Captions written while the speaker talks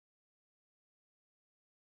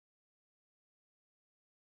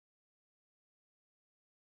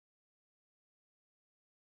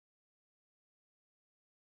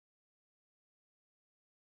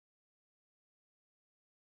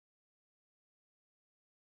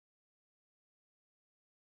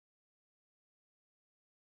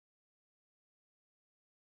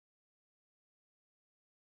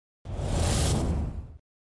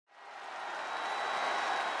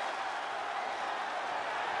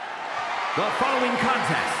The following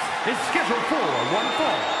contest is scheduled for one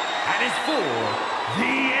fall and is for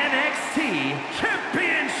the NXT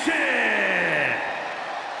Championship.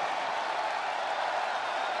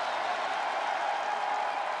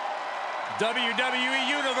 WWE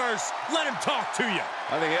Universe, let him talk to you.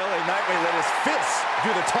 I think LA Knight may let his fists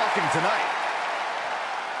do the talking tonight.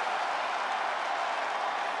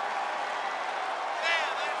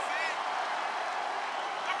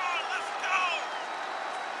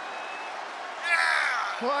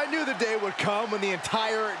 Well, I knew the day would come when the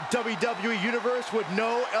entire WWE Universe would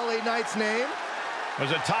know LA Knight's name.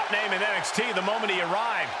 Was a top name in NXT the moment he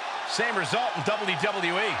arrived. Same result in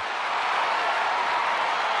WWE.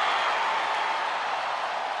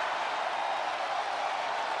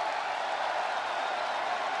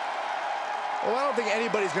 Well, I don't think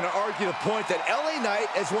anybody's going to argue the point that LA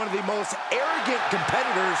Knight is one of the most arrogant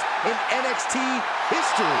competitors in NXT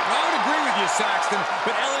history. I would agree with you, Saxton,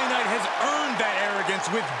 but LA Knight has earned that arrogance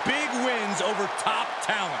with big wins over top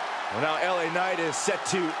talent. Well, now LA Knight is set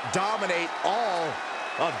to dominate all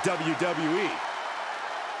of WWE.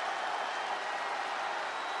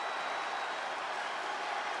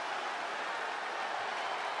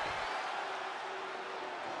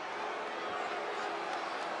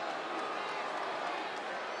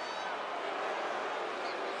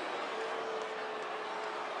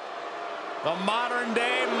 The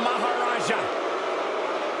modern-day Maharaja.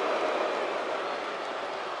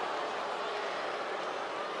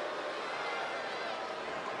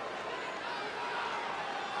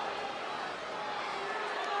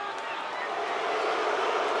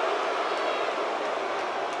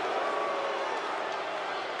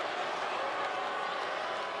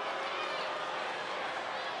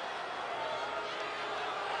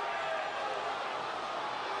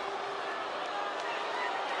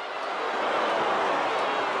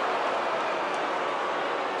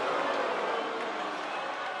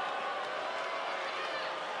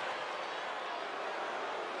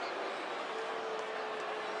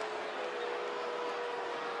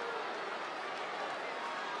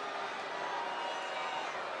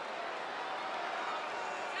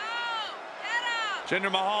 Jinder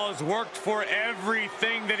Mahal has worked for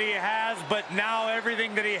everything that he has, but now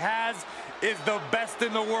everything that he has is the best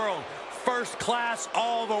in the world. First class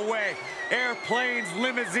all the way. Airplanes,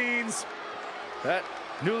 limousines. That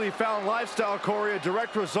newly found lifestyle, Corey, a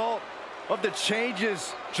direct result of the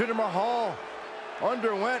changes Jinder Mahal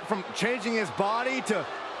underwent, from changing his body to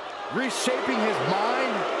reshaping his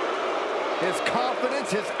mind, his confidence,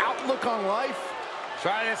 his outlook on life.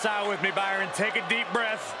 Try this out with me, Byron. Take a deep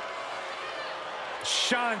breath.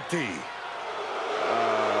 Shanti.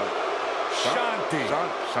 Shanti.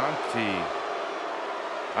 Shanti.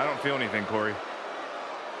 I don't feel anything, Corey.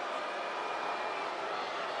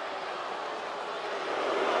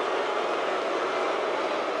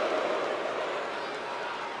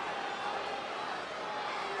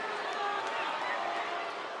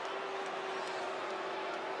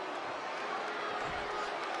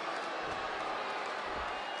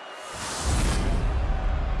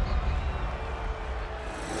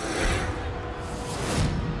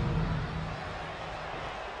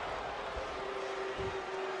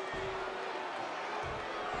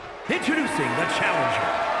 Introducing the challenger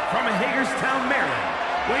from Hagerstown, Maryland,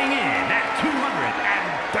 weighing in at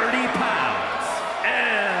 230 pounds,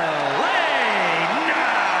 LA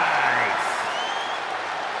Knight.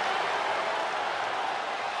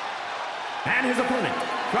 And his opponent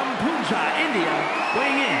from Punjab, India,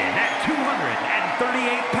 weighing in at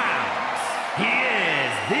 238 pounds. He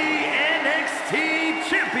is the NXT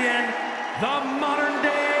champion, the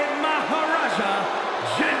modern-day Maharaja,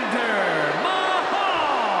 Jinder Mahal.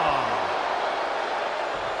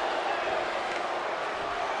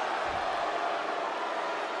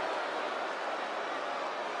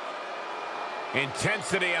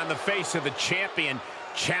 Intensity on the face of the champion.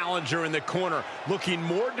 Challenger in the corner, looking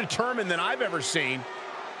more determined than I've ever seen.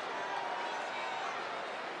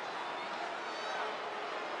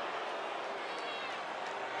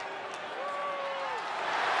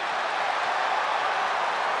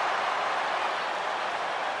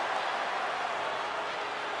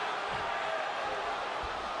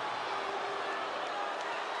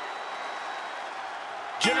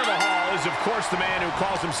 Jinder Mahal is, of course, the man who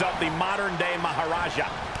calls himself the modern-day Maharaja,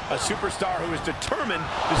 a superstar who is determined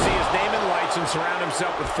to see his name in lights and surround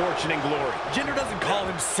himself with fortune and glory. Jinder doesn't call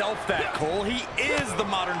himself that, Cole. He is the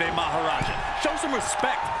modern-day Maharaja. Show some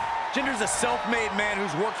respect. Jinder's a self-made man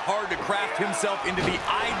who's worked hard to craft himself into the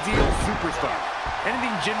ideal superstar.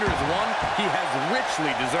 Anything Jinder has won, he has richly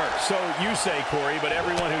deserved. So you say, Corey, but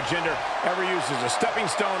everyone who Jinder ever used as a stepping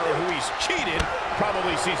stone or who he's cheated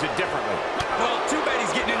probably sees it differently. Well, too bad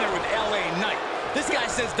he's getting in there with LA Knight. This guy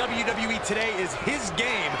says WWE today is his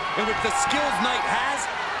game, and with the skills Knight has,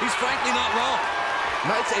 he's frankly not wrong.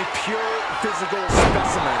 Knight's a pure physical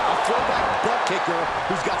specimen, a throwback butt kicker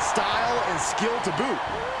who's got style and skill to boot.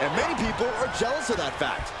 And many people are jealous of that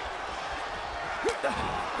fact.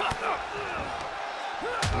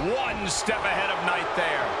 One step ahead of Knight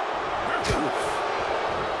there.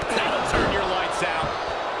 That'll turn your lights out.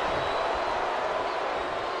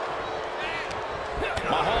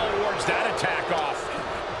 Mahal wards that attack off.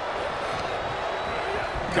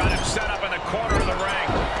 Got him set up in the corner of the ring.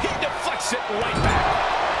 He deflects it right back.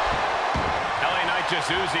 LA Knight just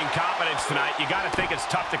oozing confidence tonight. You got to think it's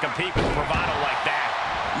tough to compete with bravado like that.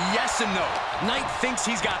 Yes and no. Knight thinks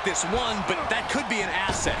he's got this one, but that could be an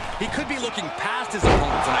asset. He could be looking past his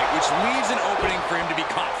opponent tonight, which leaves an opening for him to be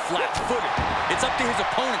caught flat-footed. It's up to his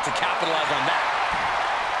opponent to capitalize on that.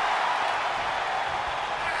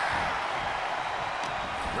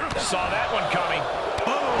 Saw that one coming.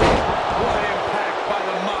 Oh, what impact by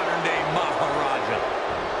the modern-day Maharaja.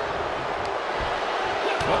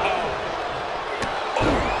 Uh-oh.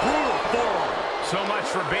 Brutal forearm. So much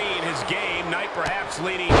for being his game. Knight perhaps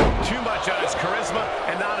leaning too much on his charisma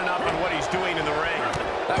and not enough on what he's doing in the ring.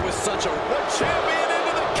 That was such a... The champion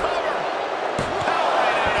into the cover. Power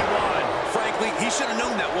right at one. Frankly, he should have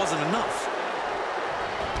known that wasn't enough.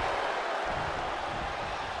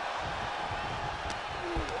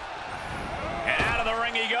 And out of the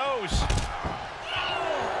ring he goes.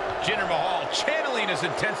 Jinder Mahal channeling his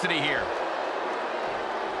intensity here.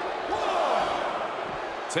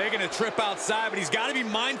 Taking a trip outside, but he's got to be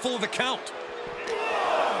mindful of the count.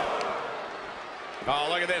 Oh,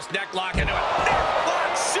 look at this. Neck lock into it. Neck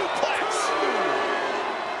lock suplex.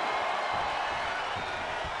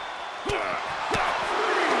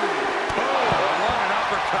 Oh, what an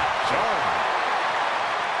uppercut.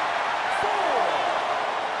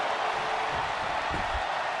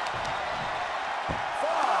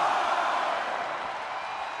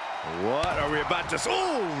 What are we about to...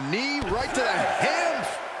 Oh, knee right to the ham.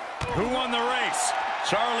 Who won the race?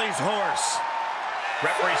 Charlie's horse.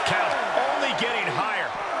 Referee's count only getting higher.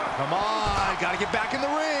 Come on, got to get back in the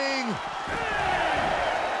ring.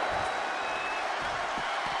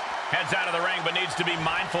 Heads out of the ring, but needs to be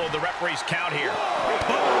mindful of the referee's count here.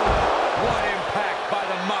 What impact by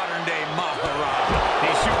the modern-day Maharaja.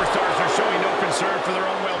 These superstars are showing no concern for their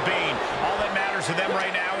own well-being. All that matters to them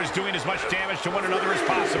right now is doing as much damage to one another as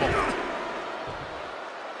possible.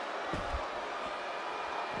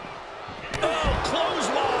 Oh,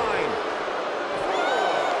 clothesline!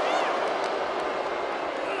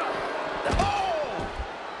 Oh!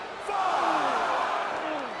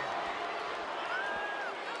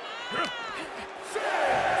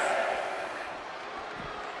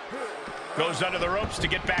 Goes under the ropes to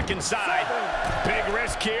get back inside. Big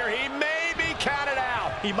risk here. He may be counted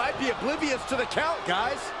out. He might be oblivious to the count,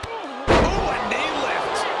 guys. Oh, a knee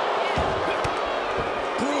lift.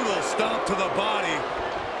 Brutal stomp to the body.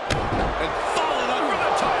 And followed up for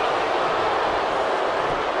the title.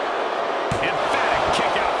 Emphatic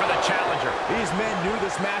kick out for the challenger. These men knew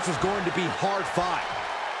this match was going to be hard-fought.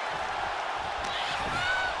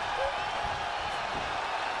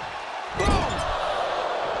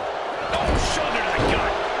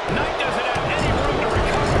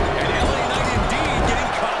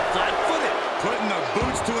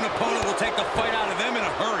 To an opponent will take the fight out of them in a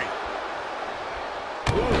hurry.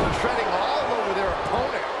 Ooh, treading all over their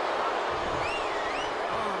opponent.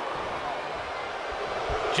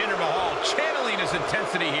 Jinder Mahal channeling his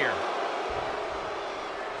intensity here.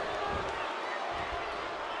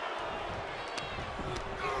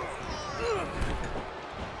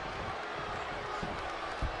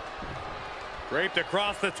 Draped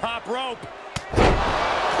across the top rope.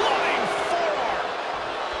 Flying forearm.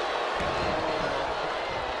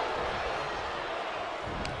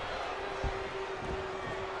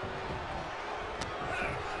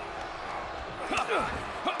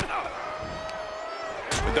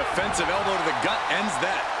 The defensive elbow to the gut ends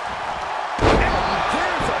that. And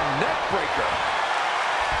there's a neck breaker.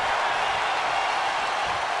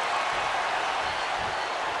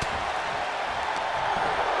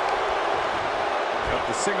 Got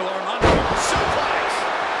the single arm under. Suplex.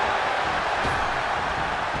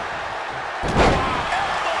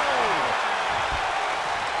 Elbow.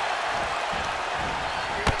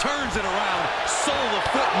 Turns it around. Sole of the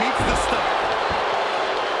foot meets the stomach.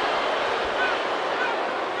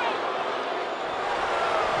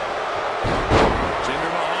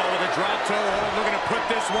 hold, looking to put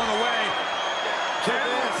this one away.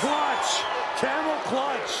 Camel clutch. Camel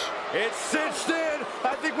clutch. It's cinched in.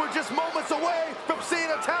 I think we're just moments away from seeing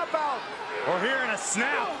a tap out. Or hearing a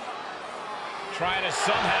snap. Trying to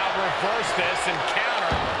somehow reverse this and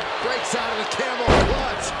counter. Breaks out of the camel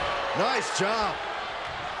clutch. Nice job.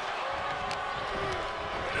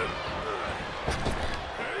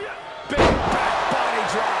 Big back body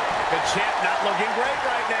drop. The champ not looking great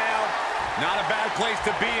right now. Not a bad place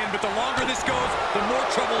to be in, but the longer this goes, the more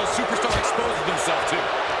trouble a superstar exposes himself to.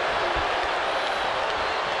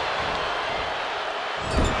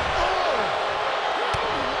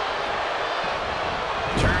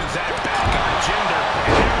 Turns that back on Jinder.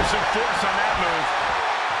 And there was some force on that move.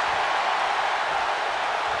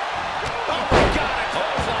 Oh my God, a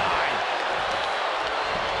clothesline.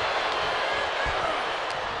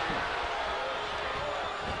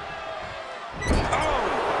 Oh!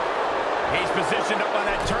 He's positioned up on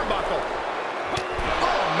that turnbuckle.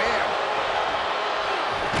 Oh, man.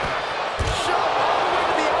 Shove all the way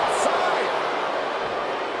to the outside.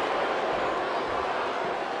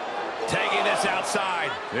 Taking this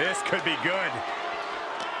outside. This could be good.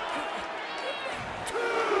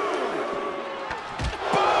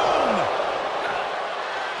 Boom!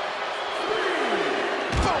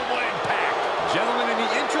 Boom, what impact. Gentlemen, in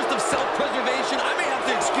the interest of self-preservation, I may have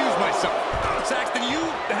to excuse myself. Saxton, you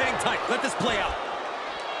hang tight. Let this play out.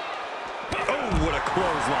 Oh, what a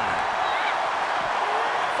clothesline.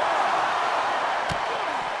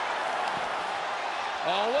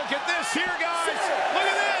 Oh, look at this here, guys. Look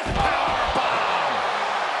at this. Power bomb.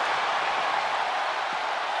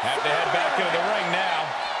 Have to head back into the ring now.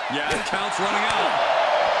 Yeah, the count's running out.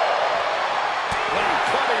 What a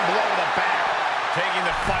clubbing blow to the back. Taking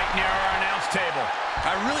the fight near our announce table.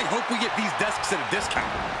 I really hope we get these desks at a discount.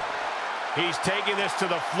 He's taking this to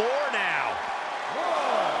the floor now.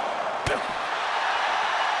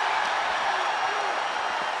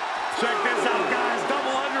 Check this out, guys.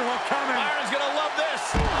 Double underhook coming. Byron's gonna love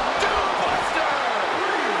this. Doombuster.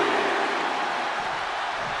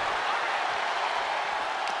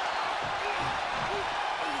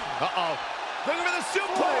 Uh-oh. Looking for the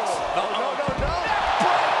suplex. No.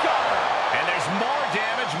 And there's more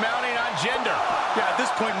damage mounting on Jinder. Yeah, at this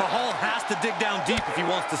point, Mahal has to dig down deep if he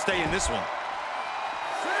wants to stay in this one.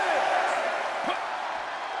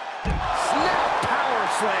 Snap power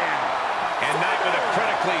slam. And Knight with a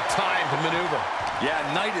critically timed maneuver. Yeah,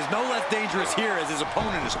 Knight is no less dangerous here as his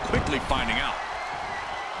opponent is quickly finding out.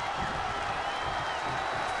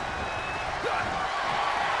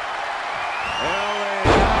 LA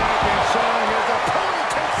Knight is showing his opponent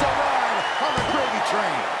takes a ride on the gravy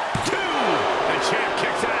train. The champ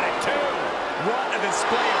kicks out at 2. What a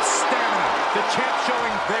display of stamina. The champ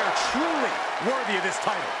showing they're truly worthy of this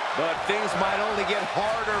title. But things might only get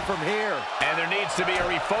harder from here. And there needs to be a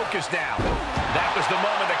refocus now. That was the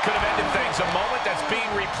moment that could have ended things. A moment that's being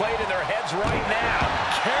replayed in their heads right now.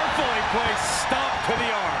 Carefully placed stomp to the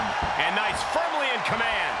arm. And Knight's firmly in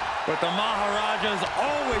command. But the Maharaja's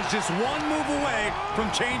always just one move away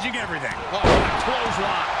from changing everything. Oh, what a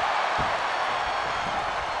clothesline.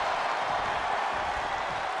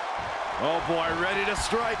 Oh boy, ready to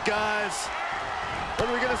strike, guys. What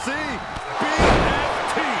are we gonna see?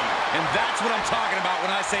 BFT. And that's what I'm talking about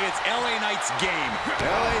when I say it's LA Knight's game.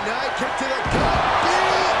 LA Knight kick to the gut.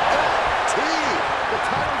 BFT. The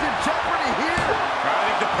title's in jeopardy here. I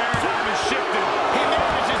think the paradigm has shifted. He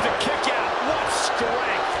manages to kick out. What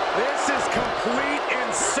strength. This is complete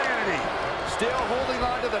insanity. Still holding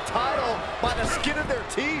on to the title by the skin of their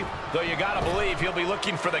teeth. Though you gotta believe he'll be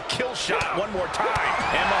looking for the kill shot one more time.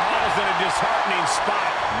 And Mahal's in a disheartening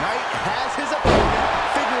spot. Knight has his opponent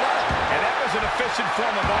figured out. And that was an efficient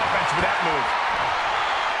form of offense with that move.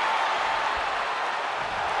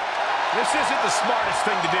 This isn't the smartest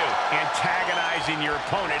thing to do. Antagonizing your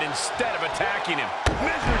opponent instead of attacking him.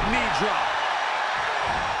 Measured knee drop.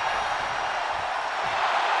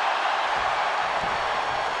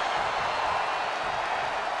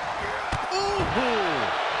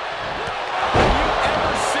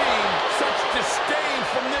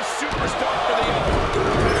 Superstar for the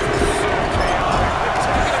so chaotic. They're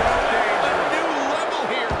taking it up a new level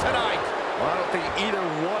here tonight. Well, I don't think either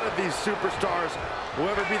one of these superstars will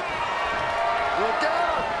ever be. Look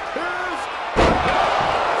out! Here's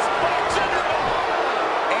Jinder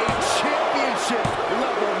Mahal. a championship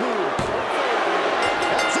level move.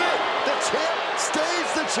 That's it. The champ stays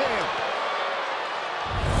the champ.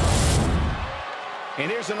 And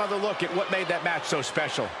here's another look at what made that match so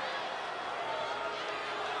special.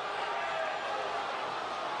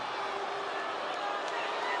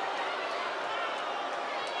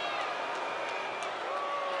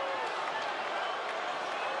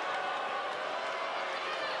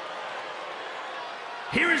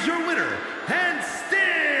 here is your winner, and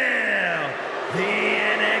still the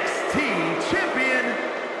NXT Champion,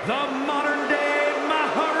 the modern-day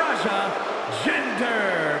Maharaja,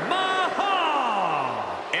 Jinder Mahal.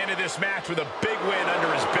 Ended this match with a big win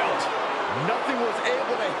under his belt. Nothing was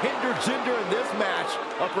able to hinder Jinder in this match,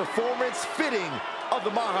 a performance fitting of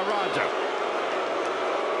the Maharaja.